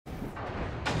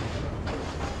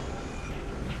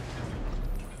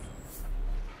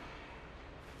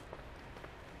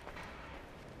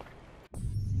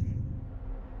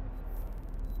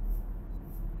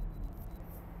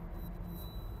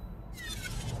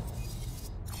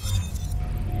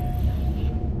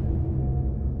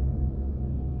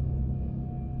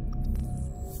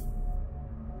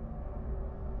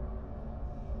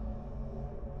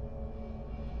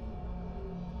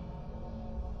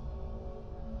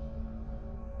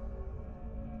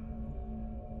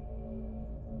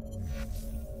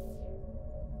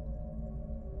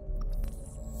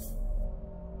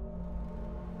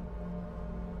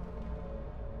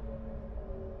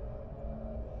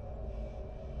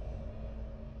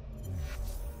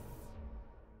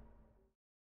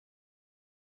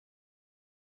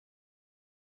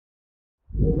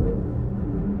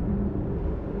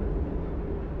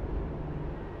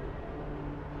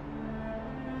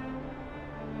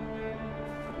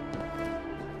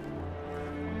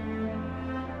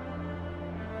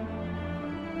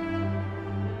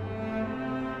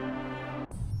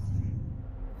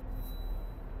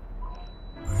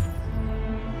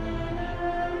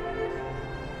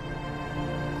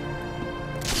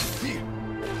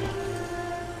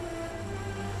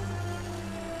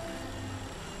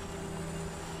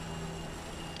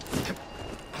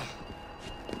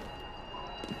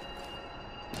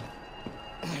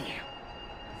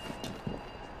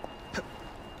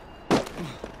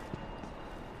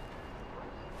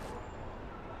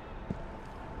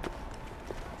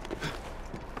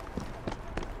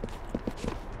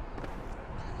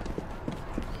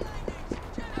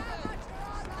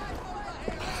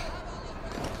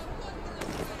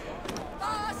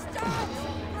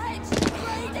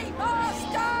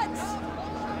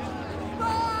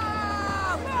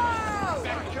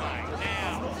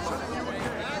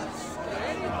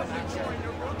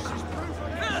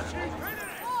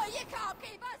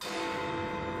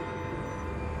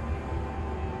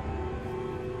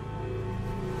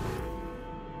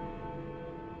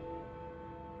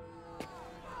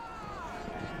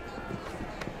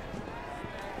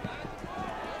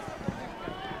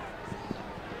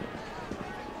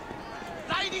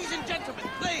Ladies and gentlemen,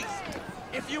 please,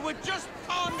 if you would just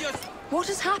calm your... What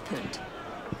has happened?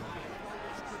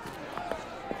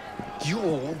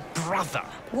 Your brother.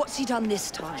 What's he done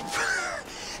this time?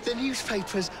 The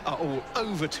newspapers are all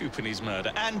over Twopenny's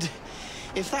murder, and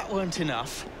if that weren't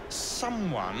enough,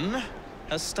 someone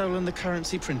has stolen the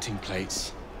currency printing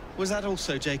plates. Was that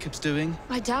also Jacob's doing?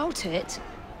 I doubt it.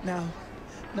 Now,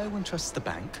 no one trusts the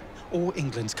bank or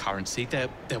England's currency. There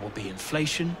will be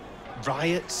inflation,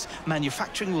 riots,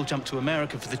 manufacturing will jump to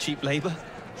America for the cheap labor.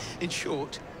 In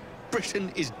short,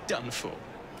 Britain is done for.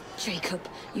 Jacob,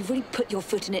 you've really put your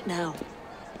foot in it now.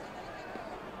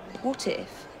 What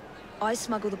if I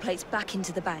smuggle the plates back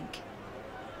into the bank?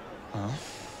 Well,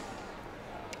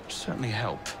 it'd certainly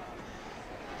help.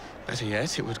 Better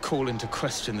yet, it would call into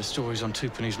question the stories on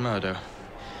Twopenny's murder,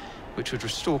 which would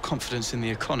restore confidence in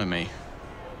the economy.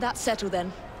 That's settled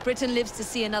then. Britain lives to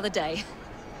see another day.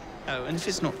 Oh, and if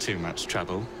it's not too much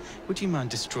trouble, would you mind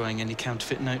destroying any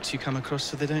counterfeit notes you come across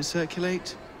so they don't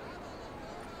circulate?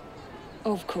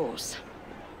 Of course.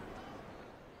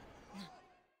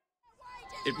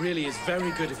 It really is very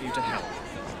good of you to help.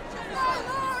 No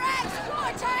more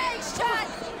exploitation!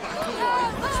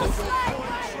 No more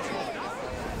slavery!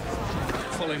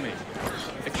 Follow me.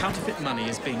 The counterfeit money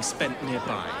is being spent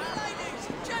nearby.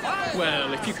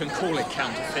 Well, if you can call it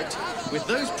counterfeit. With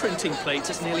those printing plates,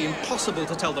 it's nearly impossible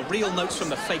to tell the real notes from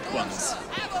the fake ones.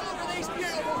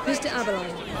 Mr.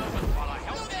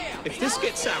 Aberline. If this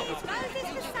gets out...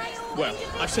 Well,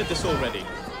 I've said this already.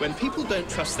 When people don't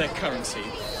trust their currency,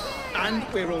 and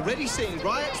we're already seeing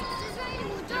riots...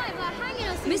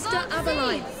 Mr.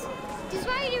 Aberline.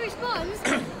 Disraeli responds,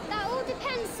 that all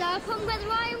depends, sir, upon whether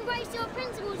I embrace your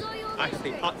principles or your... I have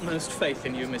the utmost faith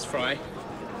in you, Miss Fry.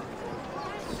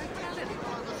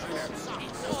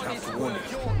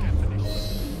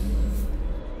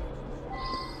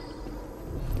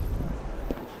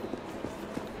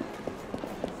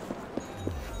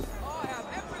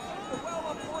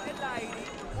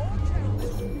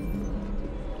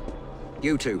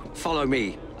 You two, follow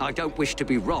me. I don't wish to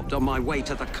be robbed on my way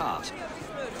to the cart.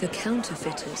 The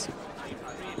counterfeiters.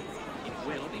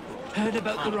 Heard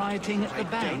about the rioting at the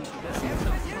bank?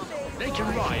 They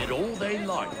can riot all they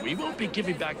like. We won't be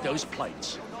giving back those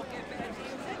plates.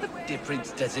 What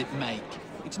difference does it make?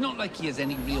 It's not like he has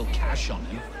any real cash on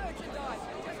him.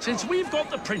 Since we've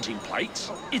got the printing plates,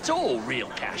 it's all real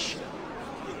cash.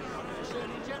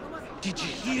 Did you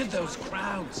hear those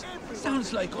crowds?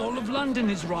 Sounds like all of London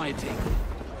is rioting.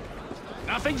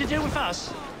 Nothing to do with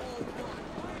us.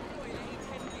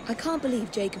 I can't believe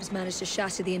Jacob's managed to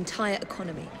shatter the entire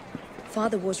economy.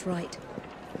 Father was right.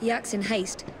 He acts in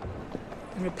haste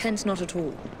and repents not at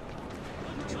all.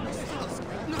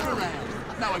 Look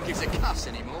around. No one gives a cuss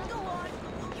anymore.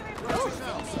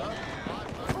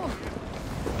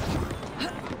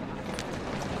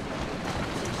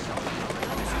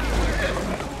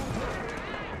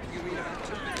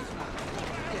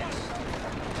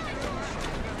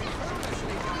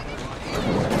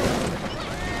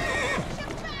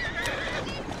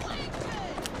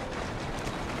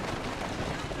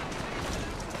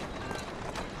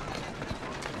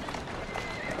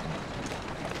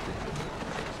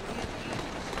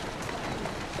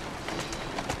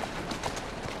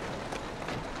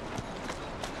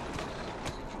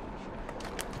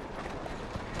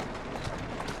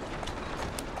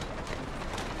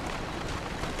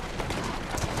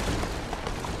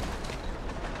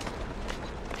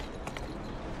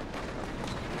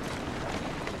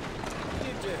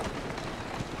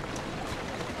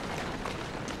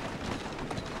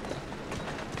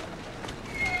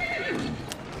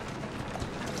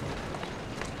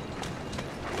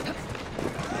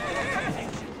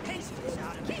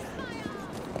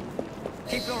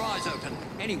 your eyes open.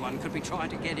 Anyone could be trying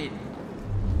to get in.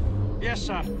 Yes,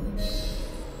 sir.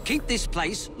 Keep this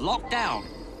place locked down.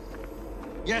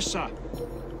 Yes, sir.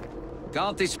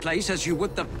 Guard this place as you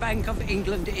would the Bank of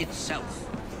England itself.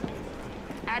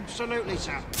 Absolutely,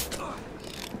 sir.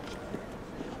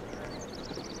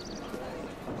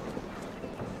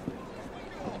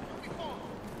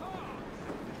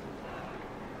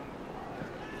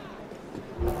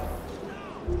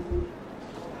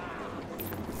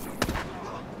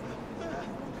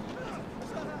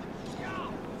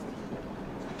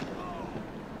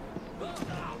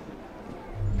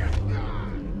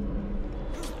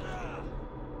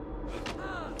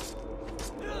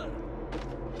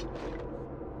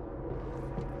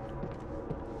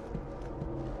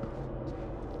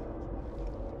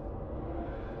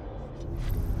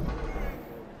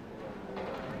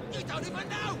 You don't even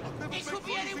know! It could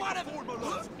be any one of them!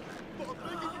 But I'm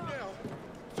begging you now.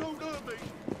 Don't hurt me.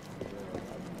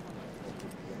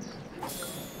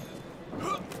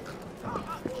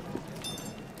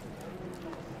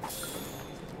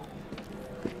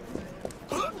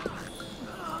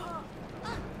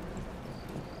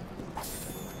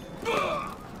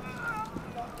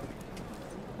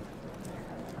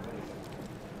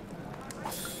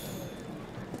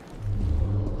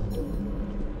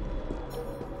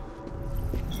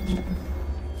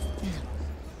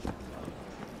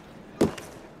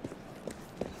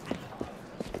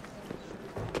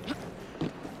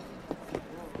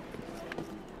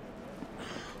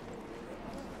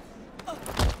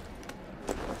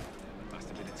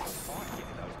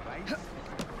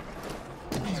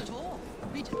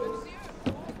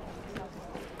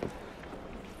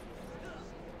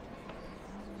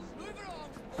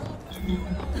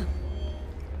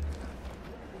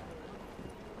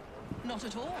 Not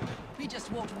at all. We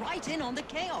just walked right in on the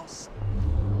chaos.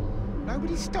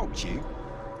 Nobody stopped you?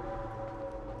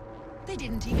 They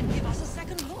didn't even give us a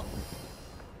second look.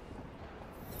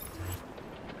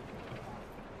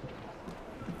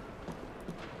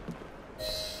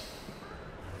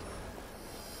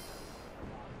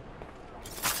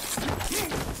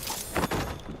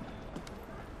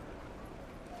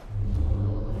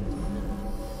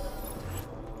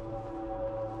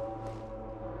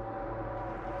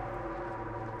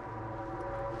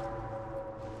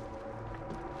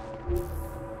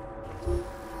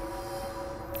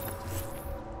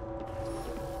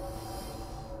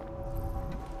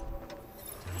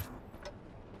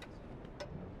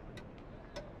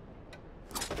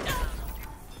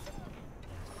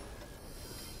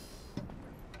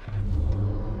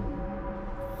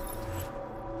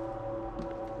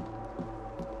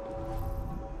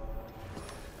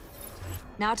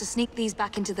 Now to sneak these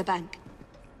back into the bank.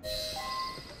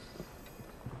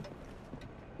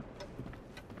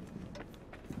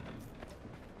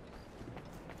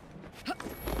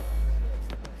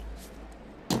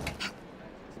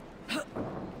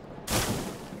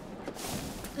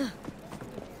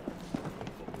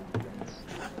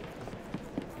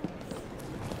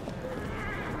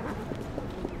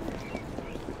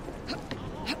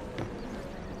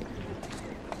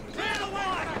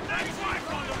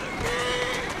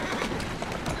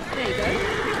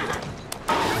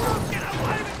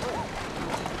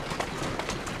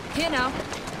 Here now.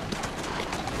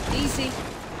 Easy.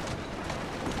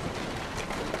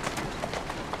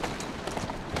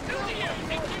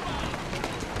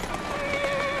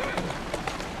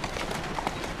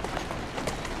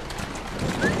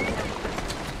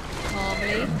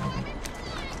 Calmly.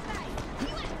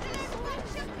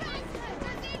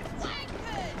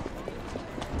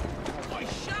 I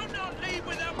shall not leave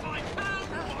without my pound,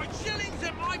 my shillings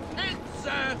and my pence,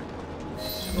 sir!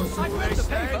 I've read the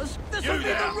papers. This will be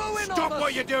the ruin of us. Stop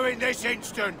what you're doing this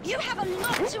instant! You have a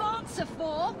lot to answer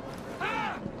for.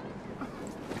 I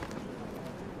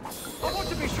want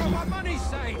to be sure my money's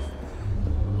safe!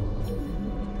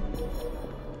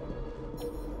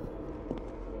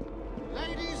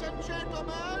 Ladies and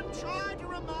gentlemen, try to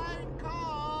remain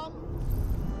calm.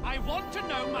 I want to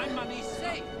know my money's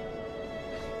safe!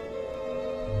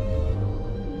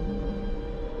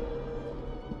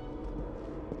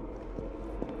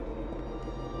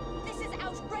 This is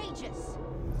outrageous.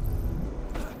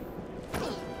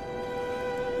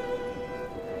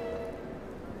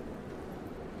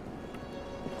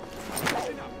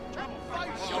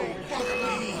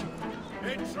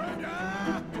 Intruder!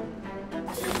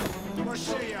 What's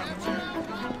she up to?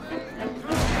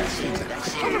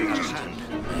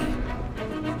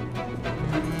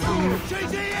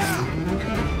 She's here!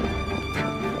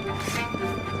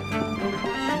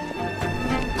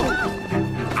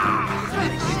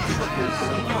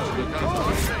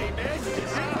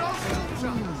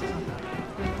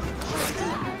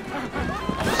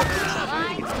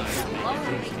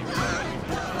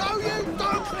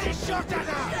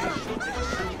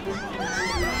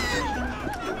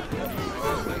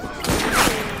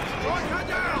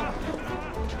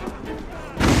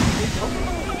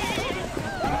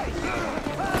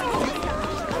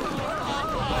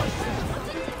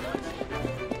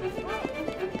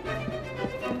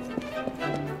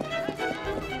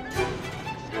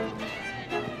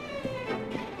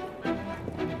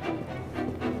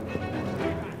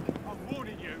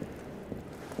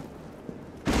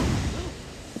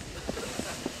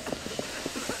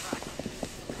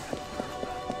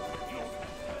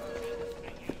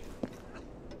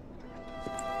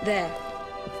 There.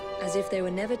 As if they were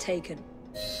never taken.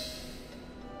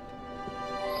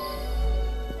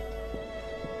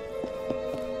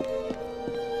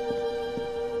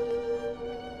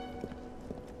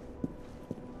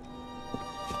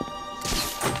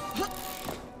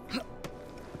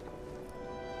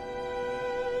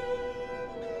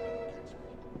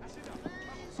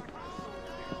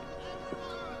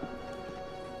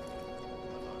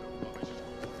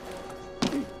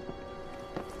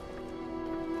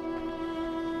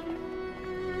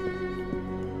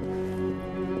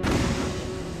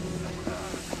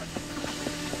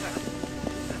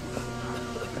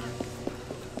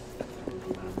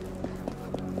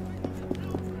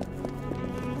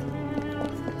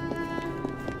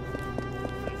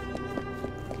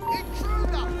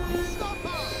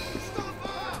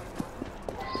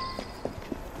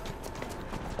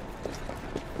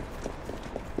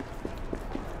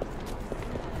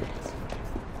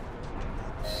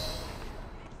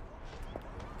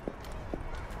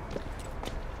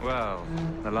 Well,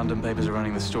 the London papers are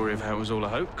running the story of how it was all a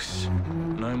hoax.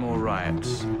 No more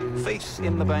riots. Faith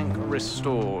in the bank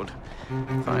restored.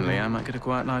 Finally, I might get a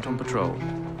quiet night on patrol.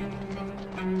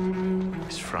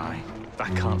 Miss Fry, I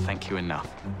can't thank you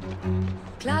enough.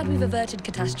 Glad we've averted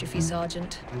catastrophe,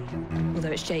 Sergeant. Although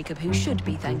it's Jacob who should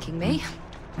be thanking me.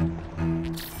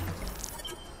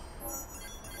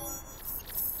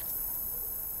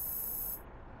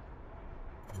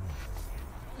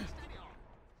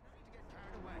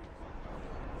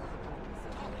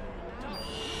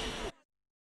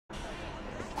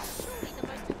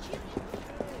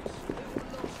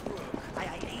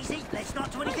 Let's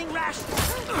not do anything rash.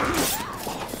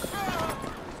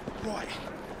 Right.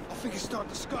 I think it's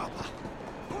starting to scarper.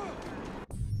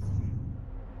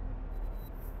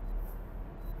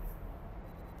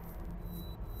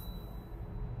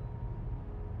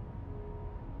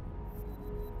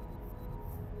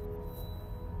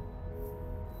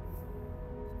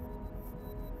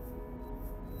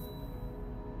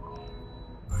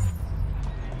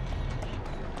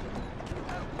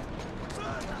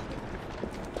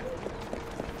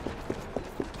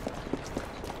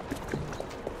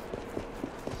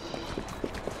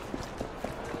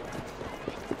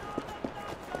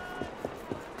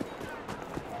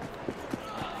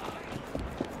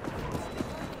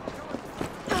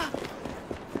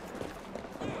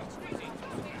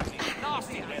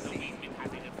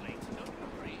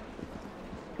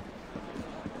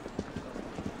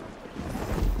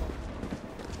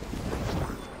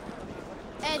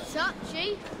 Heads up,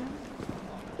 Chief.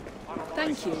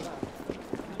 Thank you.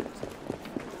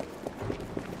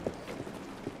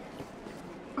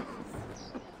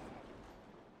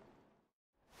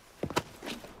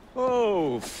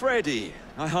 Oh, Freddy.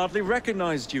 I hardly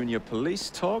recognized you in your police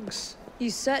togs. You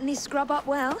certainly scrub up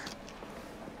well.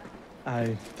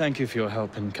 I thank you for your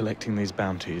help in collecting these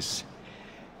bounties.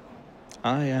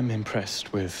 I am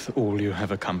impressed with all you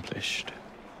have accomplished,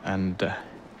 and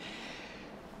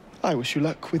I wish you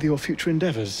luck with your future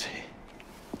endeavors.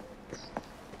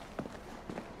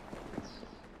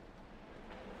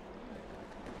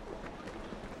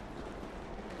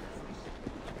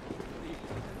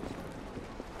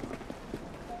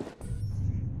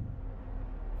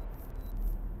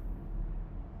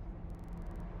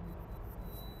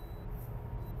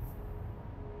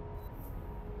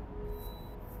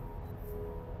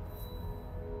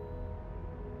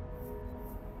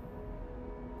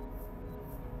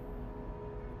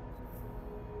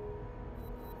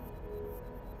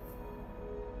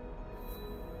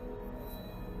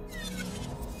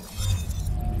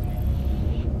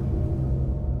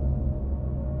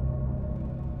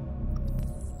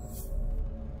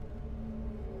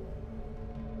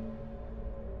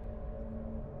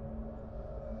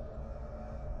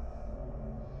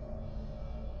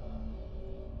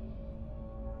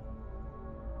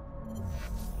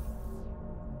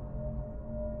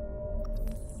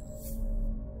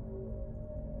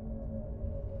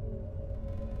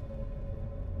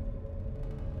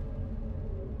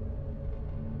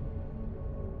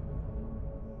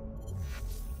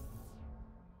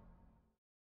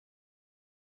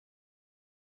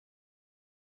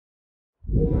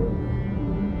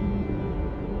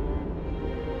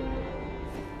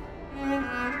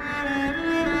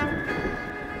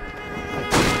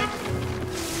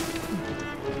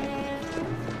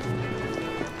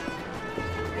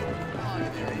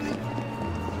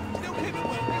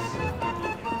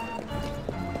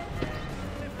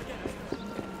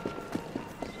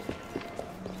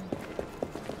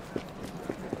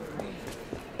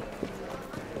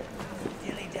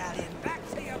 Dilly-dallying back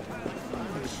to your post.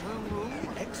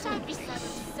 Don't be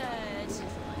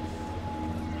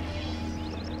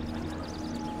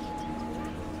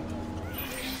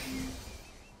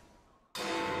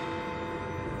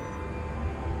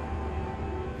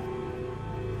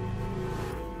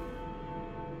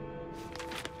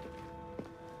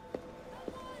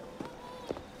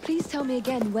Please tell me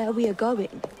again where we are going.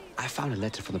 I found a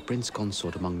letter from the Prince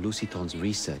Consort among Lucy Thorne's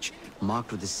research,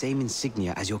 marked with the same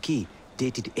insignia as your key,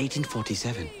 dated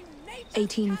 1847.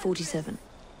 1847.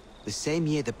 The same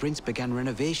year the Prince began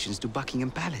renovations to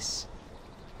Buckingham Palace.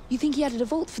 You think he added a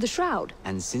vault for the shroud?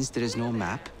 And since there is no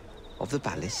map of the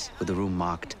palace with the room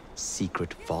marked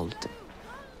Secret Vault...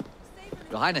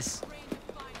 Your Highness,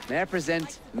 may I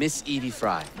present Miss Edie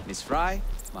Fry. Miss Fry,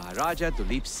 Maharaja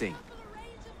Duleep Singh.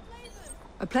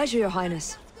 A pleasure, Your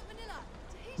Highness.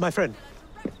 My friend,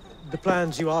 the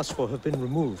plans you asked for have been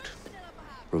removed.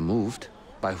 Removed?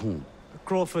 By whom?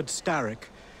 Crawford Starrick,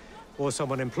 or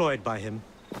someone employed by him.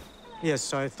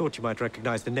 Yes, I thought you might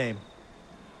recognize the name.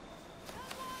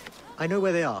 I know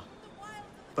where they are,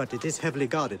 but it is heavily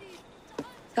guarded.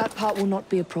 That part will not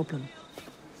be a problem.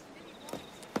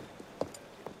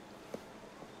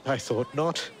 I thought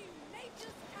not.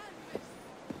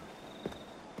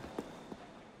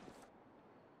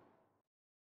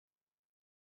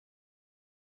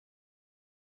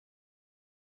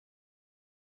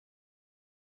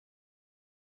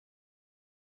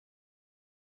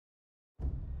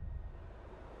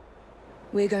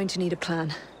 We're going to need a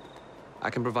plan. I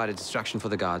can provide a distraction for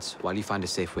the guards while you find a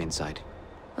safe way inside.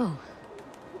 Oh.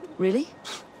 Really?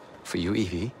 For you,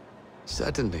 Evie?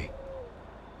 Certainly.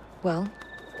 Well,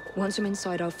 once I'm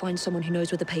inside, I'll find someone who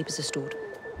knows where the papers are stored.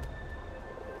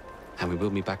 And we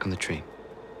will meet back on the train.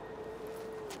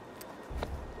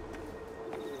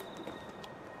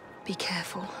 Be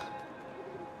careful.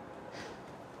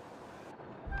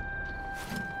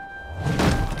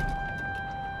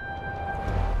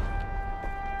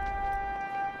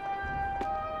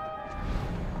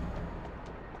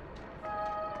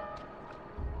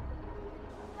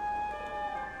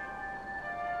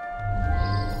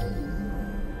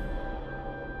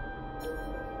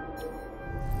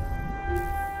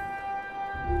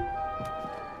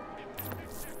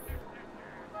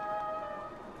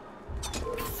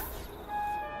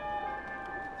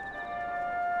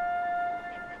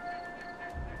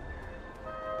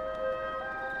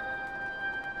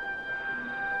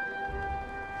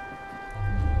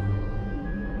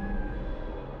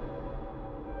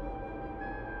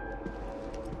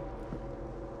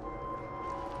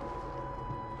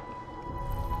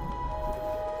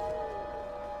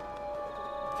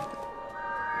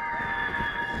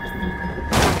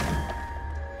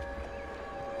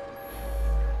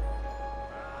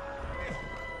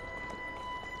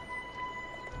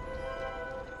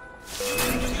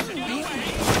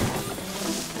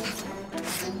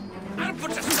 I'll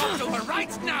put a stop to her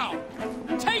right now!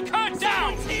 Take her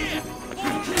down! Here!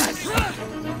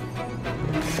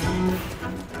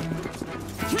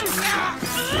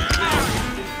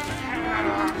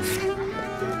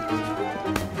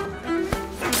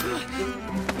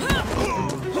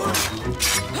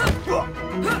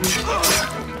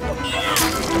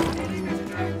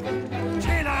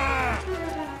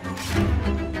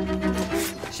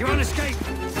 She won't escape!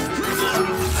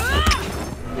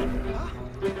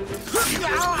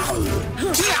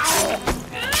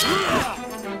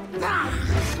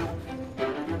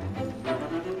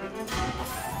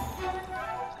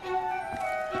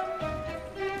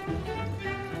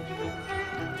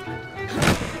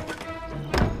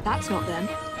 That's not them.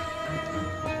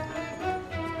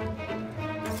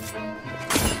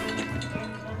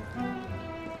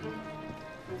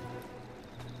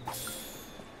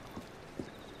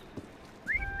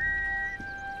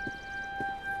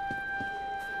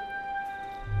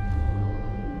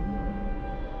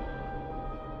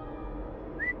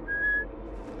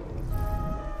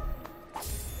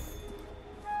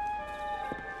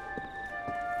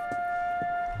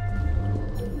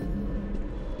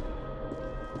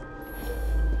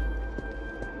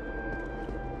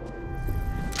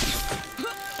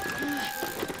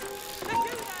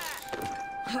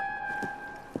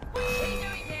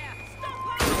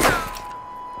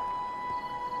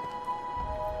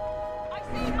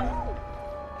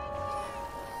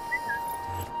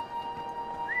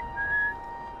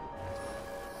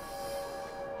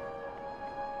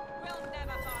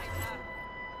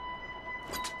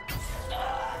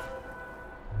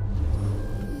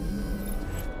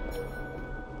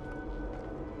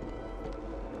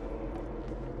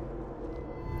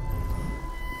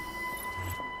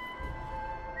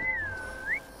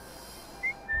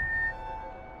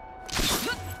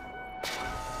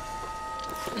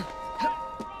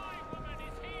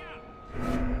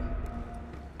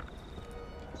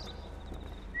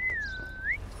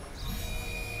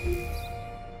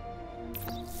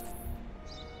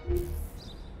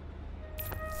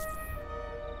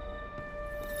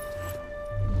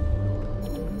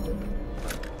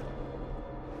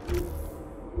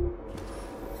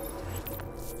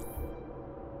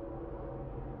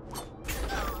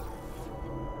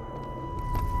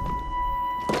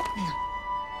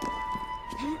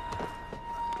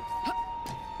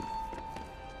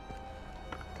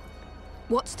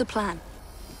 What's the plan?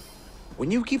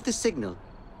 When you give the signal,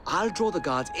 I'll draw the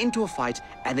guards into a fight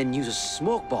and then use a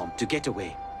smoke bomb to get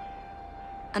away.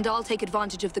 And I'll take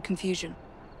advantage of the confusion.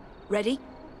 Ready?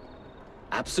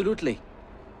 Absolutely.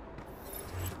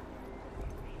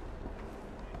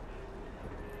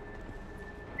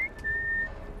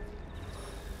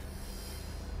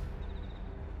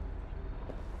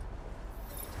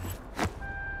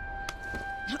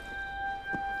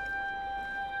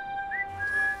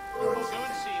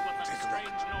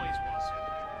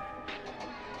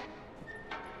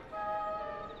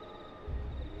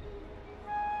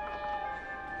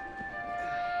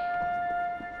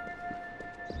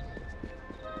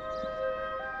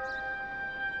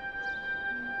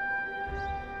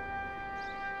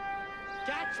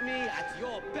 Catch me at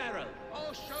your peril.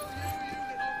 I'll show you, you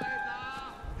little beggar.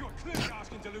 You're clearly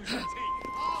asking to lose your teeth.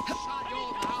 I'll shut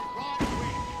your mouth right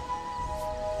quick.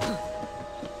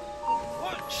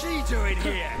 What's she doing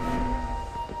here?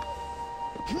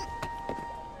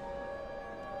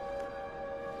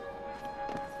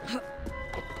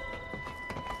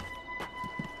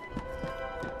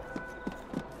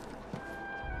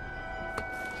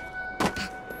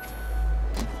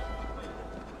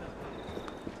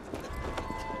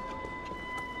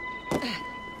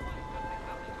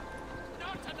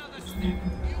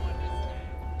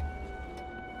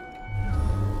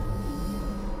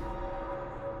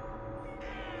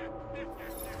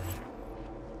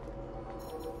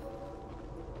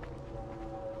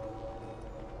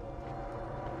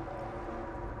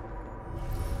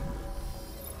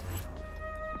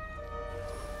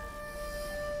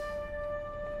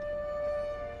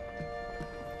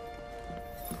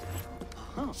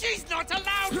 She's not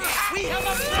allowed here! We have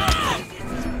a problem!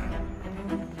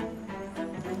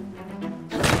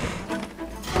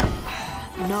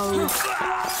 No.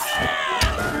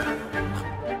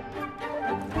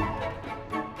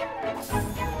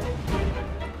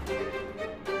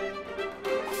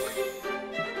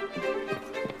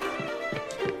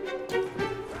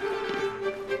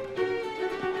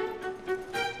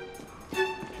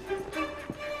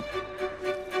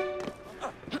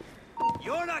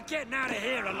 You're not getting out of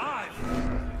here alive.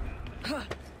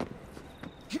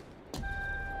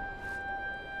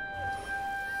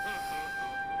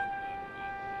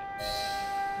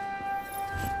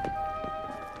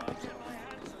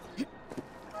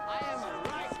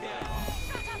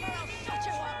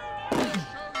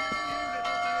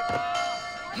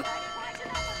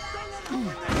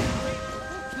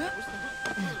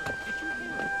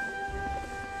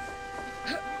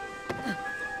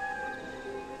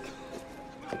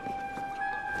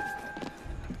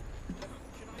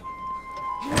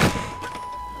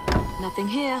 Nothing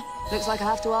here. Looks like I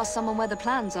have to ask someone where the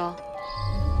plans are.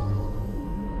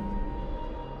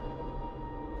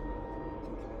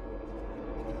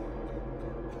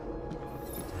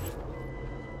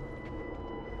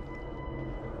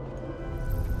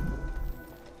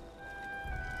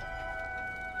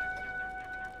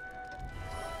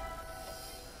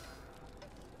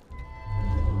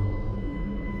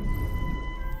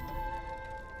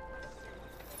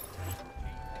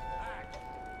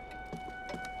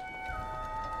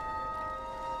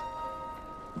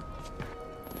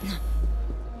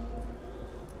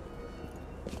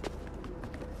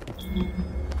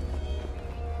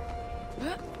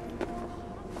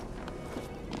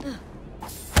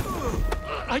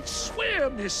 I'd swear,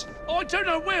 miss, I don't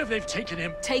know where they've taken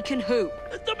him. Taken who?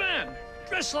 The man,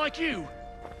 dressed like you.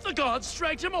 The guards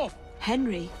dragged him off.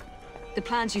 Henry? The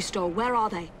plans you stole, where are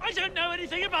they? I don't know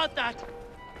anything about that.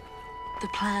 The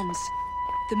plans.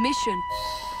 The mission.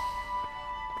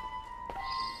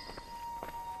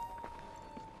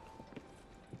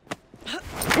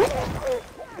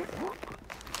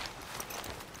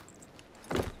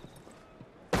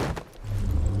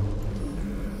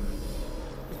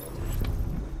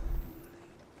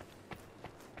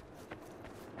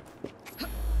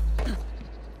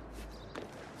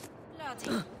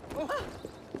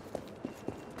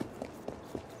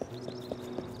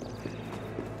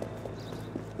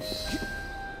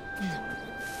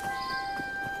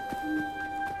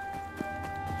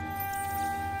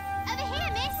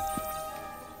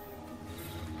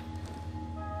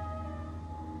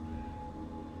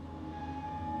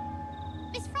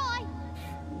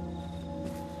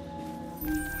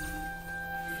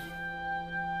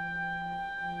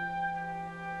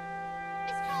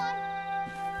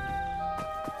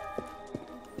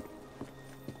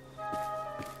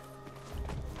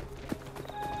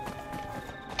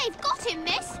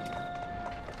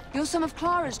 You're some of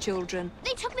Clara's children.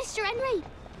 They took Mr. Henry.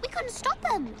 We couldn't stop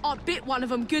them. I bit one of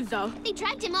them good, though. They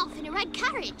dragged him off in a red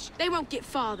carriage. They won't get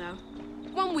far, though.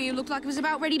 One wheel looked like it was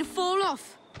about ready to fall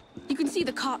off. You can see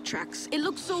the cart tracks. It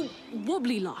looks so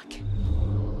wobbly-like.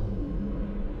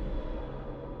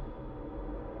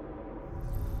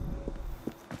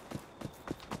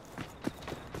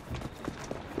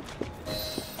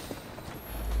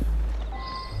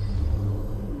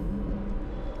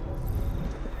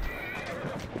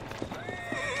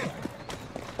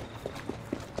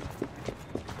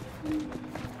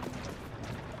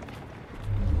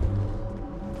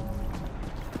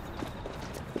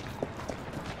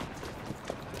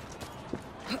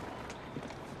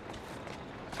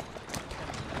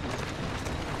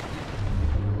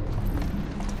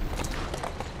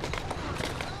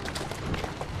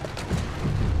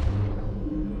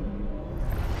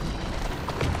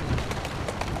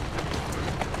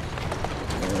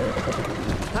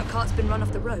 That cart's been run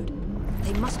off the road.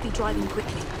 They must be driving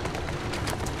quickly.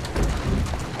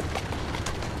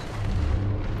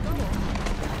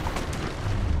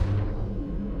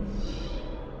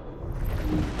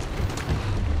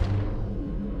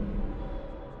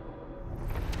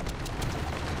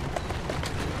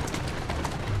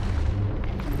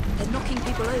 They're knocking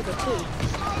people over, too.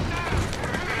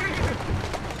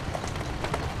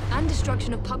 And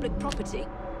destruction of public property.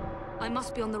 I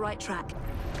must be on the right track.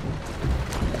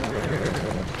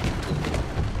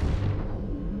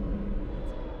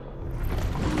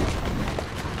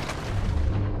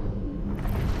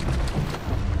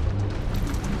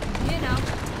 Here now.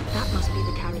 That must be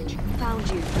the carriage. Found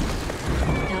you.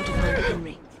 Now to find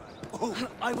Henry. Oh,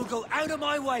 I will go out of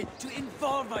my way to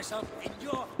involve myself in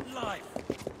your life.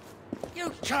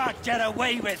 You can't get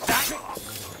away with that!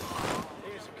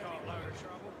 Here's a cartload of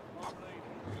trouble.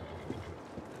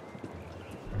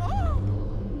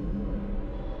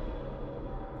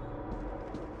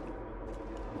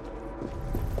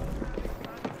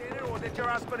 Or did your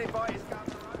husband invite his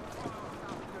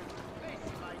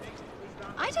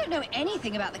I don't know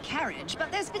anything about the carriage,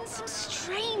 but there's been some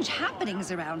strange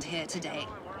happenings around here today.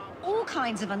 All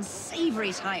kinds of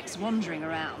unsavory types wandering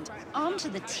around, armed to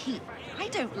the teeth. I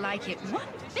don't like it one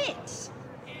bit.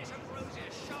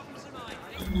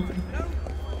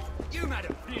 You,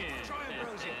 madam. Try and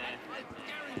browse it. I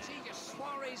guarantee your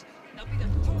soirees, they'll be the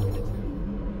talk.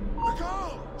 The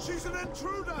girl! She's an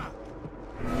intruder!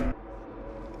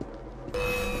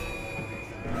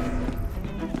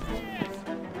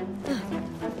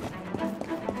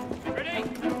 Ready?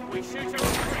 We shoot her.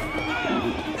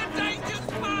 The danger's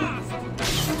past!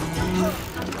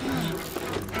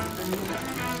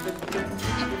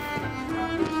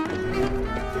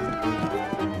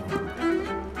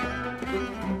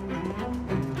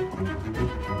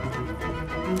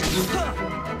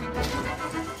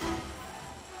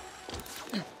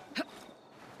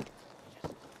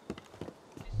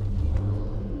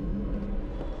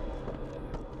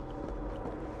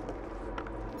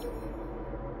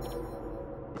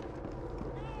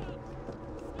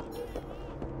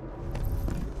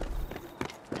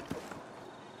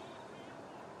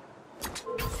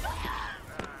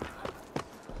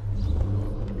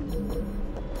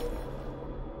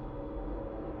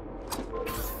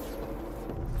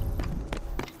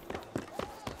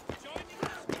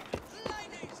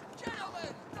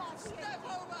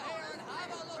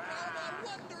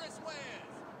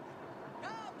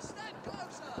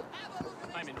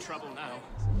 I'm in trouble now.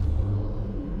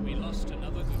 We lost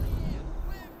another girl.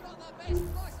 We've got the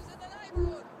best prices in the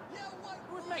neighborhood. You won't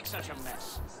Who would make such a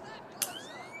mess? Step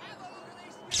closer. Have a look at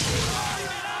these.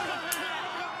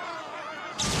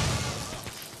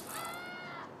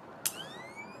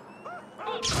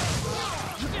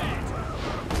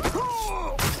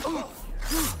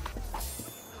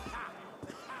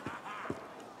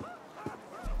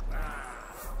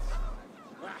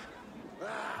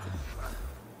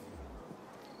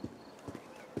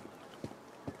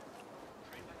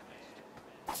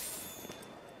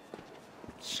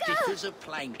 Stiff as a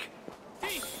plank.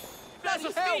 Thief!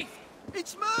 Bloody help!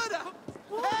 It's murder!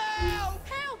 Help!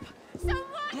 Help! Someone!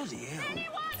 Bloody hell.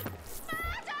 Anyone!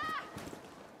 Murder!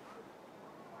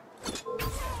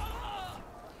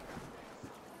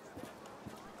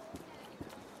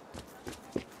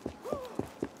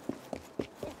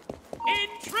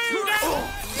 Intruder!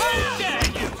 How dare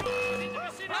you!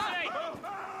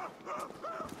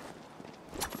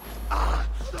 I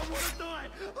don't want to die!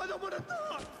 I don't want to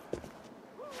die!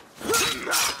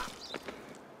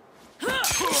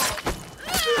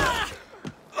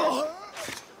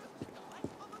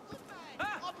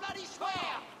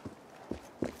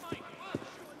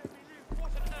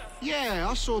 Yeah,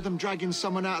 I saw them dragging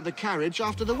someone out of the carriage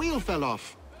after the wheel fell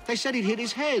off. They said he'd hit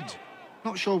his head.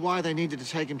 Not sure why they needed to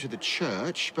take him to the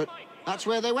church, but that's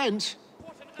where they went.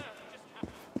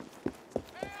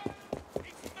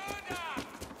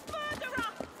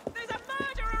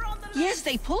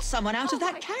 suppose they pulled someone out of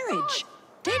that carriage.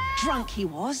 Dead drunk he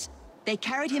was. They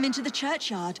carried him into the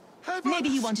churchyard. Maybe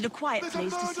he wanted a quiet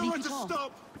place to sleep it off.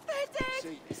 They're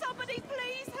dead! Somebody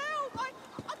please help! I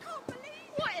can't believe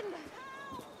it! What in the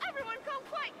hell? Everyone come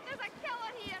quick! There's a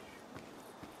killer here!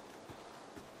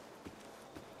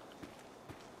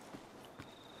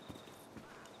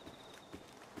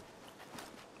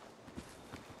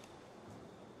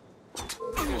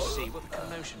 Let's see what the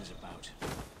commotion is about.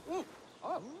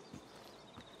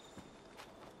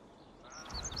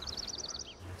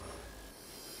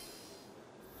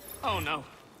 Oh no!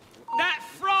 That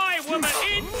Fry woman!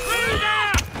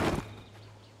 Intruder!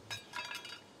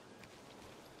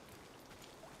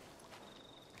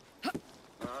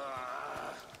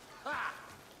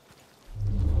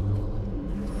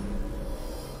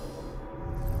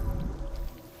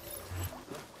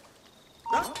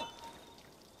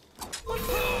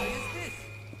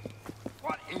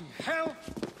 What in hell?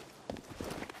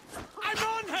 I'm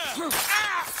on her!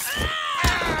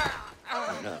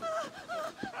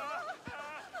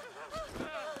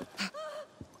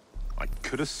 I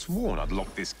could have sworn I'd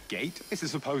locked this gate. This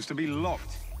is supposed to be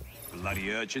locked.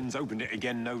 Bloody urchins opened it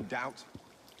again, no doubt.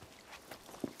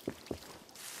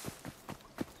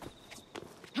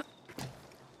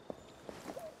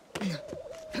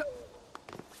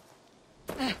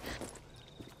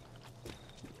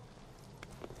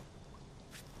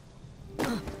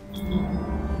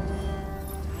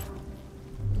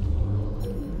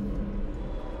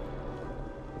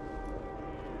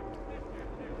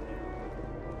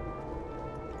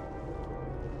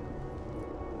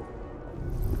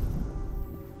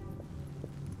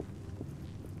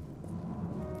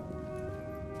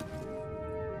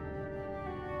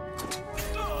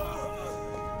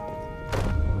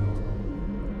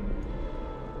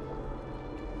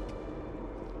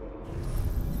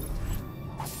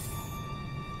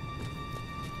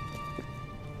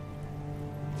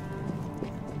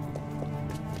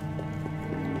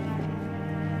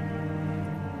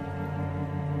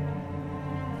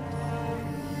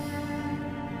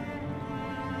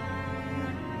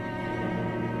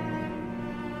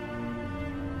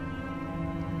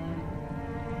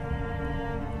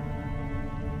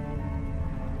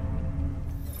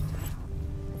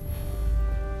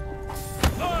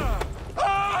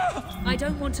 I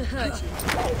don't want to hurt you.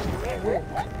 Walk.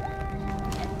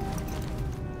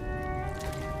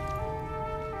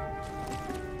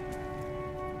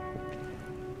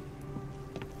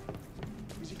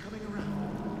 Is he coming around?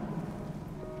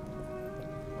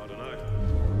 I don't know.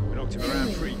 We knocked him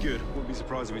around pretty good. Wouldn't be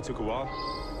surprised if it took a while.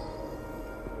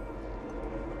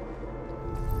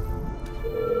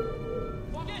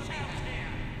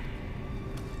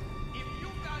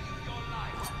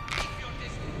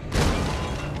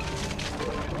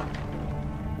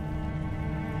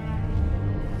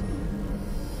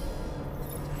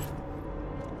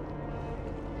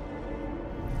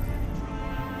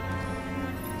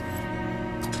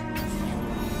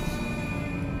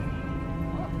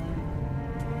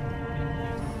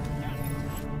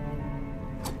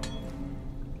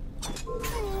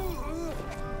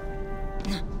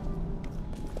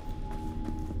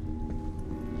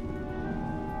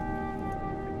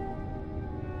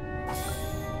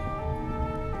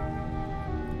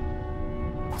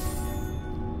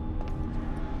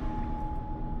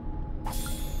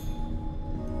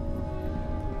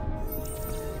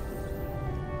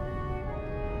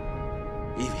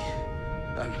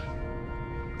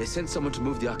 They sent someone to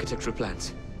move the architectural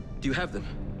plans. Do you have them?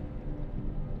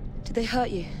 Did they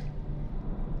hurt you?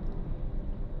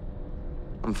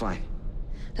 I'm fine.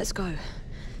 Let's go.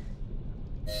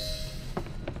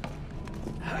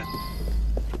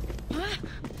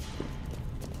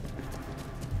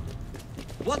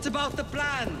 What about the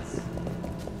plans?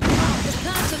 The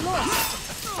plans are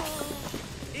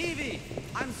lost! Evie,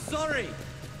 I'm sorry!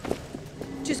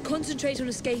 Just concentrate on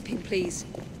escaping, please.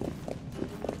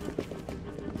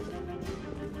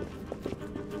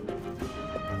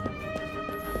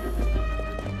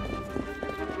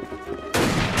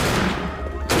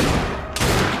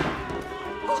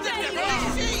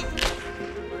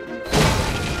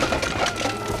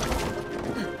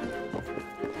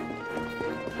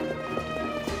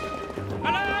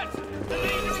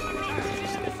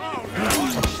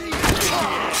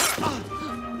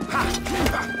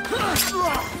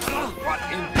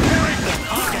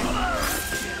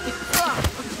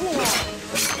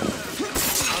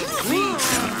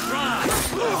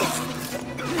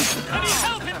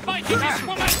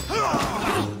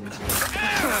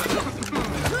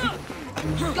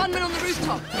 Gunmen on the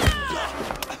rooftop!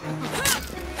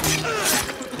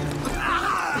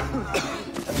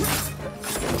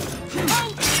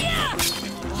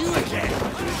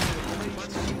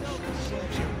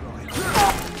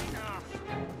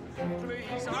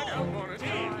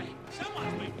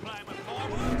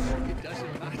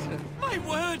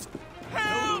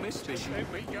 There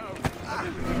we go.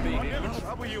 I'll never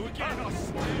trouble you again, I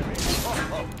swear.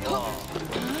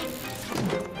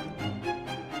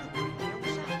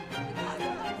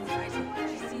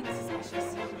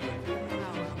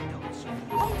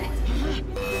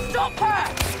 Stop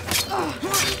her!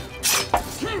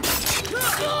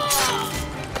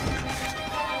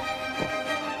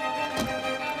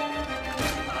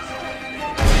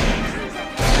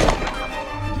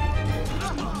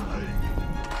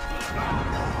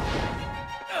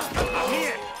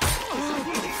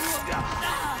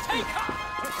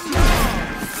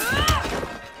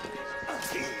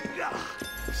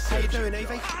 How you doing,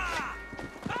 Evie?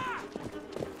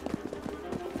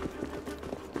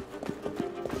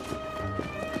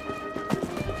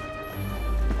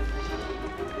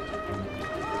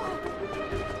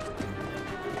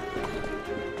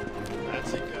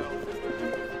 That's it, girl.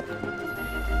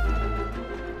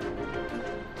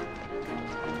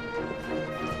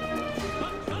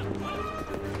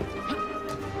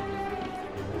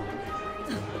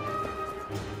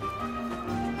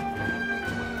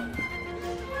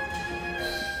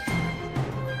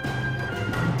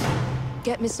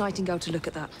 Get Miss Nightingale to look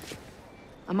at that.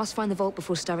 I must find the vault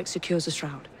before Starrick secures the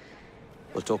shroud.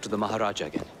 We'll talk to the Maharaja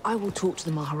again. I will talk to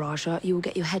the Maharaja. You will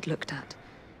get your head looked at.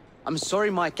 I'm sorry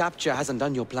my capture hasn't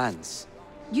done your plans.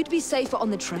 You'd be safer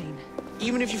on the train.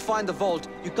 Even if you find the vault,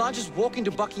 you can't just walk into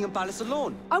Buckingham Palace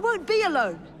alone. I won't be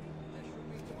alone!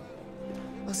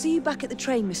 I'll see you back at the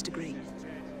train, Mr. Green.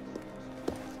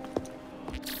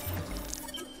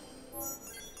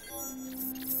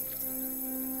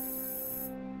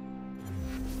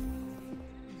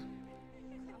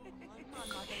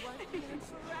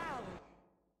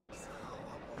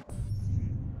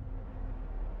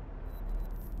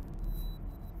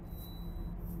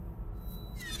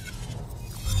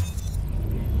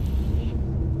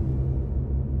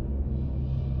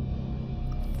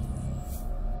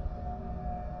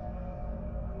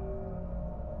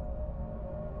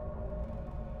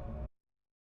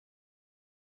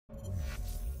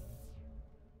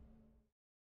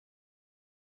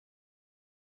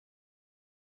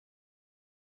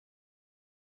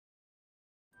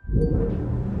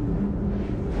 You